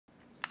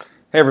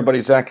Hey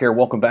everybody, Zach here.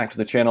 Welcome back to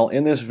the channel.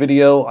 In this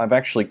video, I've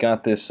actually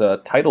got this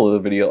title of the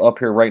video up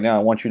here right now.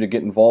 I want you to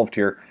get involved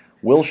here.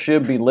 Will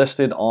SHIB be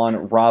listed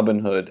on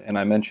Robinhood? And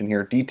I mentioned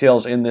here,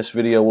 details in this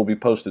video will be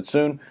posted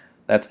soon.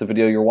 That's the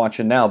video you're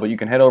watching now, but you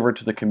can head over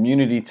to the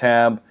community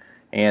tab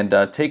and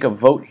take a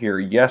vote here,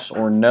 yes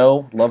or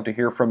no. Love to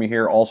hear from you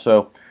here.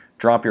 Also,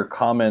 drop your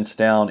comments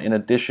down in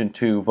addition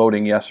to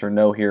voting yes or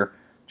no here,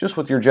 just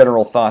with your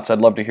general thoughts. I'd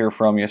love to hear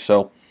from you.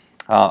 So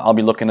I'll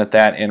be looking at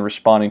that and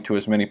responding to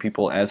as many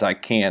people as I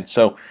can.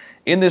 So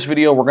in this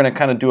video, we're going to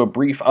kind of do a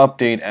brief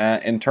update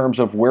in terms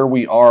of where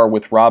we are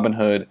with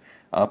Robinhood,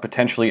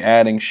 potentially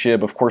adding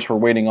SHIB. Of course, we're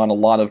waiting on a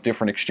lot of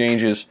different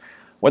exchanges,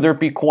 whether it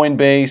be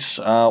Coinbase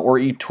or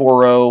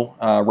eToro.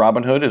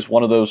 Robinhood is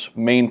one of those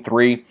main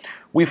three.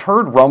 We've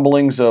heard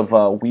rumblings of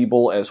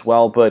Webull as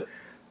well, but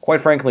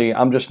quite frankly,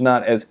 I'm just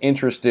not as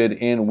interested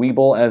in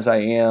Webull as I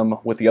am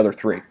with the other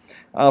three.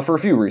 For a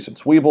few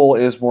reasons. Webull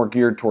is more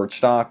geared towards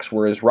stocks,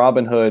 whereas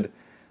Robinhood,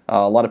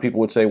 a lot of people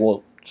would say,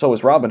 well, so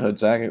is Robinhood,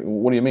 Zach.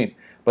 What do you mean?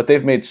 But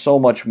they've made so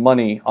much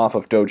money off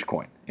of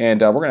Dogecoin.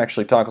 And we're going to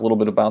actually talk a little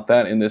bit about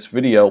that in this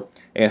video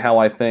and how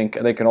I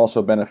think they can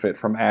also benefit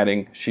from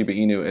adding Shiba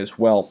Inu as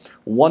well.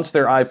 Once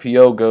their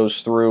IPO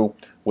goes through,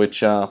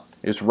 which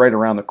is right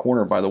around the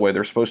corner, by the way,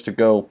 they're supposed to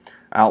go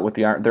out with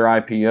their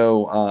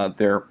IPO,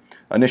 their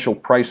initial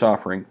price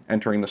offering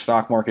entering the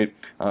stock market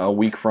a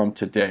week from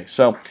today.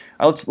 So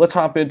let's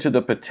hop into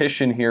the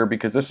petition here,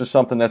 because this is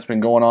something that's been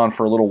going on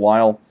for a little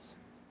while,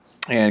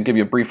 and give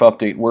you a brief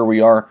update where we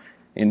are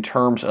in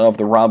terms of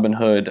the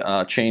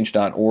Robinhood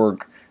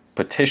change.org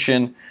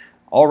petition.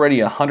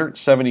 Already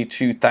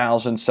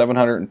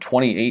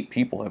 172,728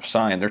 people have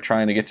signed. They're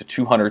trying to get to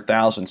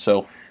 200,000.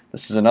 So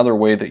this is another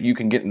way that you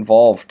can get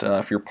involved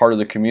if you're part of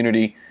the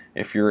community,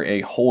 if you're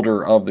a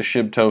holder of the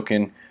SHIB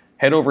token.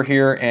 Head over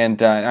here,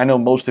 and I know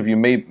most of you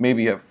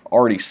maybe have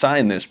already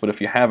signed this, but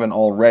if you haven't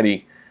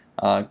already,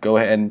 go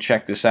ahead and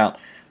check this out.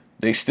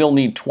 They still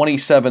need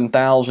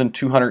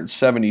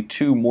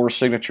 27,272 more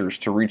signatures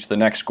to reach the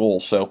next goal.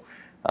 So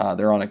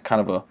they're on a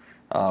kind of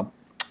a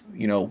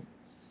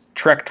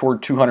trek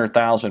toward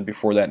 200,000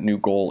 before that new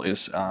goal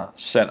is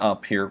set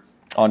up here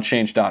on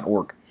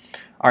change.org.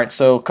 All right,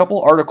 so a couple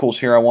articles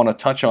here I want to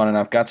touch on, and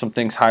I've got some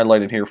things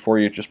highlighted here for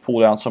you. Just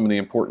pulled out some of the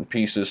important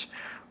pieces.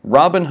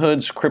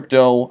 Robinhood's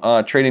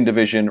crypto trading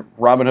division,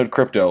 Robinhood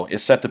Crypto,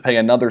 is set to pay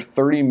another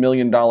 $30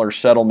 million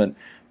settlement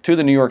to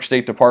the New York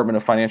State Department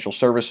of Financial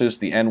Services,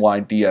 the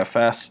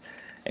NYDFS.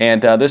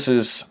 And this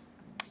is,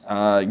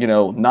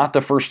 not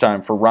the first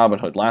time for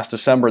Robinhood. Last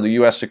December, the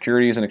U.S.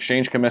 Securities and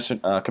Exchange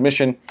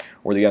Commission,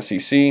 or the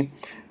SEC,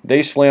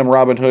 they slammed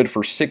Robinhood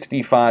for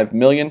 $65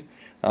 million.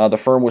 The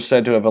firm was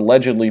said to have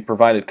allegedly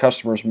provided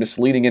customers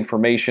misleading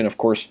information. Of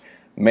course,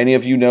 many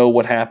of you know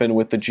what happened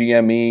with the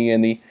GME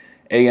and the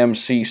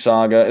AMC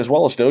saga, as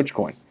well as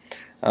Dogecoin.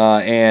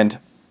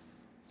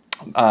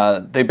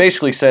 They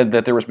basically said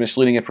that there was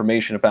misleading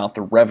information about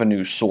the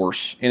revenue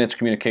source in its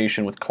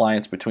communication with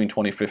clients between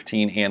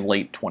 2015 and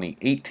late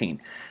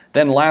 2018.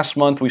 Then last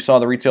month, we saw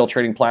the retail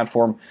trading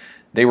platform.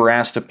 They were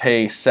asked to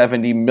pay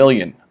 $70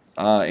 million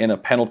in a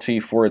penalty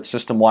for its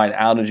system-wide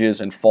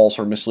outages and false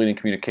or misleading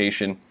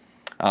communication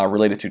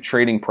related to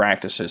trading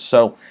practices.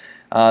 So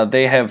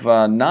they have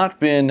not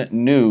been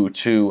new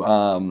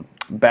to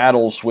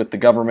battles with the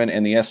government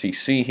and the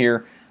SEC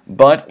here,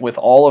 but with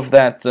all of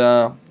that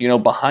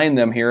behind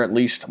them here, at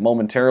least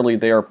momentarily,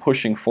 they are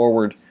pushing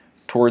forward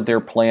toward their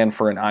plan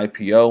for an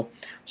IPO.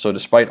 So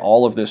despite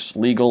all of this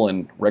legal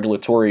and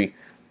regulatory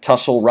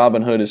tussle,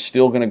 Robinhood is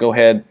still going to go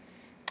ahead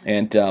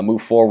and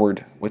move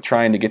forward with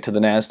trying to get to the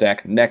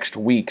NASDAQ next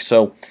week.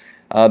 So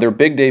their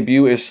big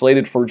debut is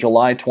slated for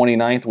July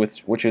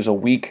 29th, which is a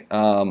week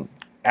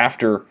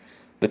after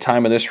the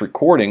time of this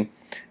recording.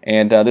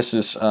 And this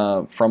is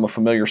from a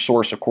familiar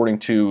source, according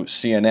to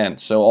CNN.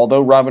 So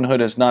although Robinhood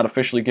has not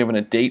officially given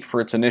a date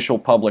for its initial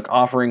public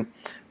offering,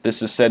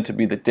 this is said to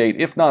be the date.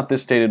 If not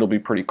this date, it'll be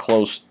pretty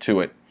close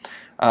to it.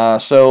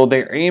 So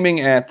they're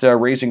aiming at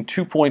raising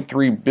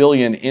 $2.3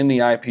 billion in the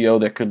IPO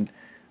that could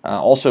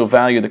also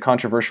value the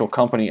controversial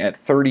company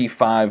at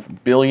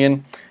 $35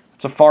 billion.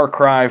 It's a far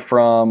cry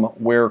from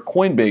where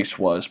Coinbase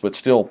was, but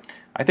still,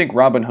 I think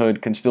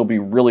Robinhood can still be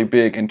really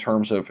big in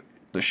terms of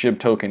the SHIB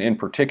token in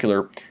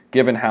particular,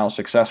 given how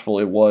successful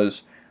it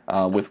was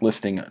with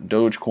listing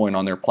Dogecoin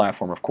on their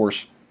platform. Of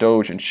course,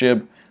 Doge and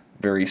SHIB,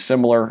 very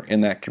similar in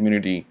that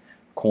community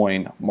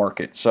coin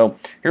market. So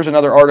here's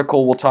another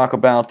article. We'll talk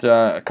about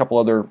a couple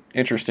other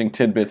interesting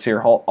tidbits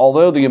here.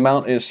 Although the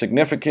amount is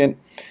significant,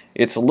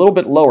 it's a little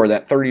bit lower,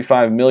 that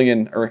 35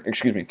 billion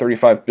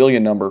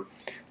number, a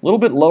little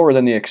bit lower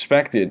than the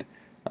expected.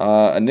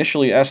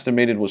 Initially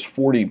estimated was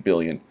 40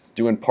 billion,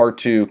 due in part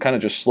to kind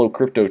of just slow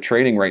crypto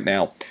trading right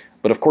now.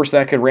 But of course,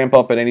 that could ramp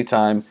up at any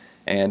time,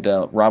 and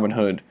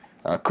Robinhood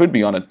could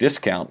be on a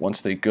discount once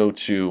they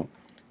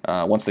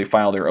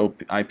file their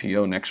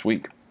IPO next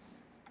week.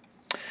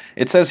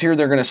 It says here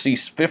they're going to see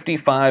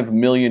 55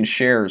 million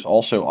shares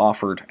also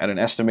offered at an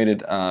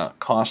estimated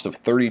cost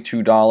of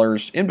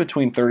 $32, in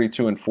between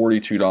 $32 and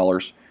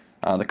 $42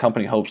 The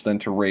company hopes then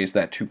to raise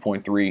that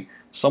 2.3,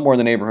 somewhere in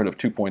the neighborhood of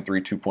 2.3,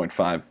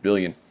 2.5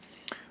 billion.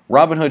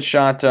 Robinhood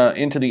shot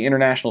into the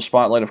international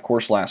spotlight, of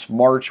course, last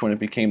March when it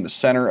became the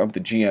center of the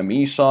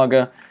GME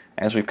saga,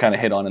 as we've kind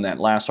of hit on in that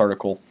last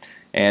article.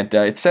 And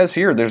it says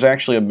here there's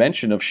actually a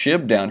mention of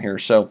SHIB down here.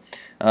 So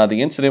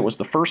the incident was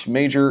the first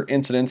major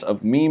incidence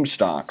of meme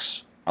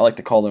stocks. I like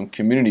to call them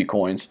community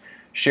coins.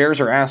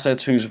 Shares are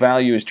assets whose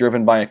value is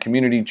driven by a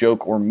community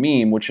joke or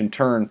meme, which in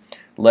turn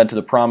led to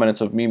the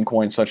prominence of meme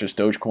coins such as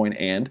Dogecoin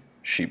and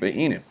Shiba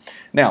Inu.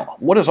 Now,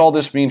 what does all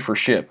this mean for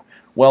SHIB?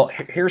 Well,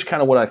 here's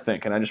kind of what I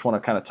think, and I just want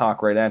to kind of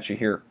talk right at you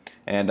here,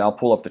 and I'll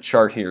pull up the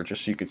chart here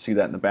just so you can see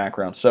that in the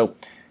background. So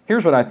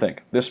here's what I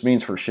think this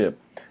means for SHIB.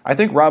 I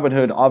think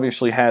Robinhood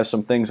obviously has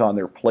some things on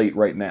their plate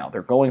right now.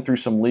 They're going through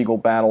some legal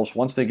battles.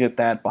 Once they get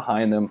that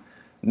behind them,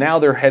 now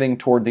they're heading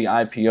toward the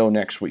IPO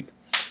next week.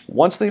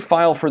 Once they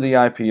file for the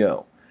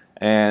IPO,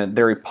 and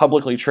they're a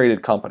publicly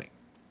traded company,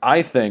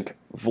 I think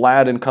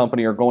Vlad and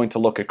company are going to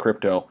look at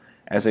crypto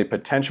as a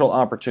potential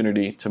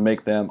opportunity to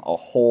make them a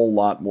whole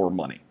lot more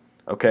money.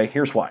 Okay,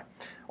 here's why.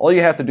 All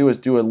you have to do is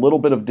do a little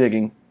bit of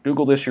digging.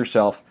 Google this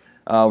yourself.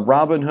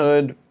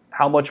 Robinhood,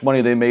 how much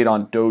money they made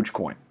on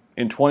Dogecoin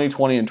in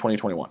 2020 and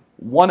 2021.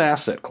 One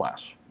asset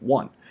class,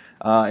 one.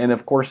 And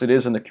of course, it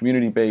is in the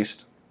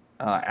community-based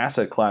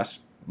asset class,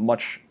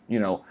 much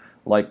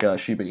like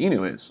Shiba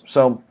Inu is.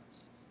 So,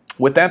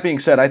 with that being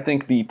said, I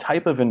think the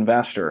type of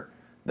investor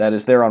that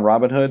is there on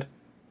Robinhood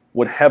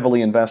would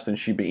heavily invest in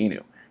Shiba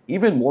Inu,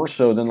 even more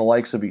so than the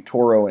likes of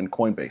eToro and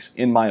Coinbase,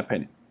 in my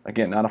opinion.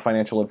 Again, not a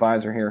financial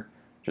advisor here,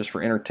 just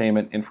for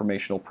entertainment,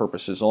 informational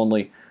purposes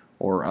only,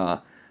 or,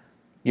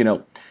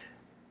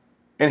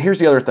 And here's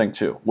the other thing,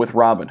 too, with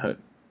Robinhood.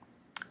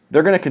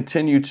 They're going to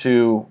continue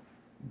to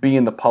be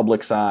in the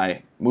public's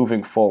eye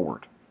moving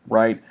forward,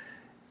 right?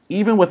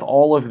 Even with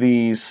all of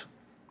these,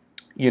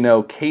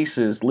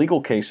 cases,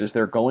 legal cases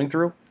they're going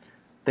through,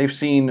 they've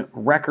seen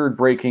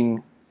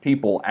record-breaking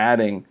people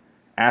adding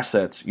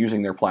assets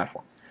using their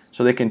platform.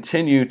 So they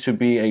continue to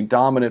be a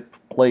dominant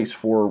place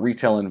for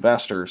retail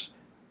investors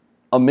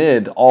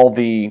amid all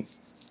the,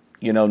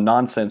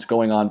 nonsense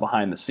going on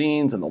behind the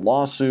scenes and the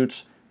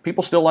lawsuits.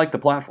 People still like the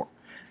platform.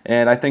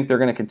 And I think they're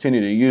going to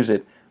continue to use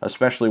it,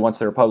 especially once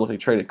they're a publicly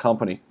traded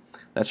company.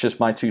 That's just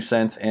my 2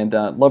 cents. And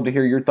love to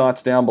hear your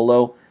thoughts down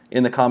below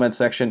in the comment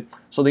section.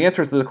 So the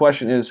answer to the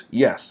question is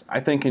yes.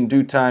 I think in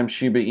due time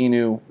Shiba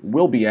Inu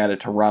will be added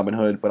to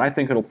Robinhood, but I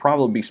think it'll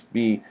probably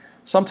be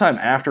sometime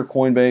after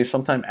Coinbase,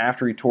 sometime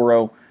after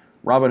eToro.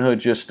 Robinhood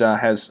just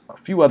has a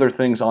few other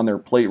things on their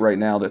plate right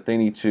now that they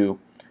need to,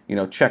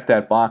 check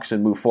that box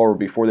and move forward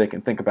before they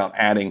can think about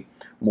adding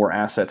more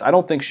assets. I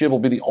don't think SHIB will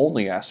be the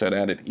only asset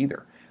added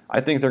either. I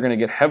think they're going to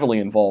get heavily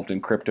involved in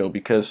crypto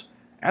because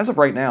as of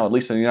right now, at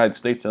least in the United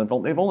States,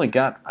 they've only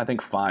got, I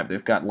think, 5.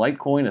 They've got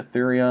Litecoin,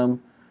 Ethereum,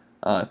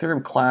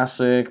 Ethereum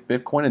Classic,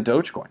 Bitcoin, and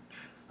Dogecoin.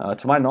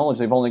 To my knowledge,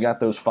 they've only got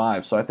those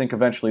 5. So I think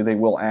eventually they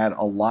will add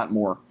a lot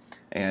more,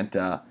 and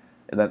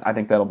I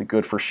think that'll be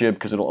good for SHIB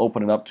because it'll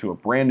open it up to a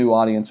brand new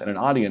audience and an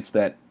audience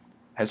that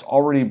has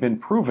already been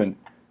proven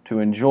to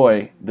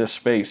enjoy this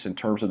space in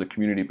terms of the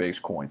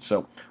community-based coins.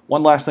 So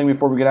one last thing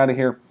before we get out of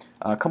here,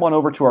 come on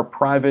over to our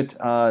private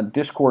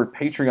Discord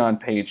Patreon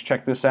page.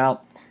 Check this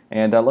out,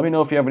 and let me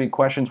know if you have any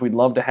questions. We'd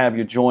love to have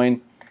you join,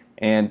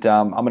 and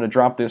I'm going to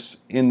drop this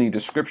in the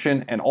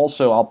description, and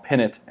also I'll pin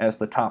it as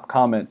the top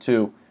comment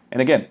too.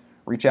 And again,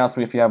 reach out to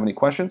me if you have any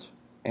questions,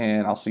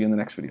 and I'll see you in the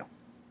next video.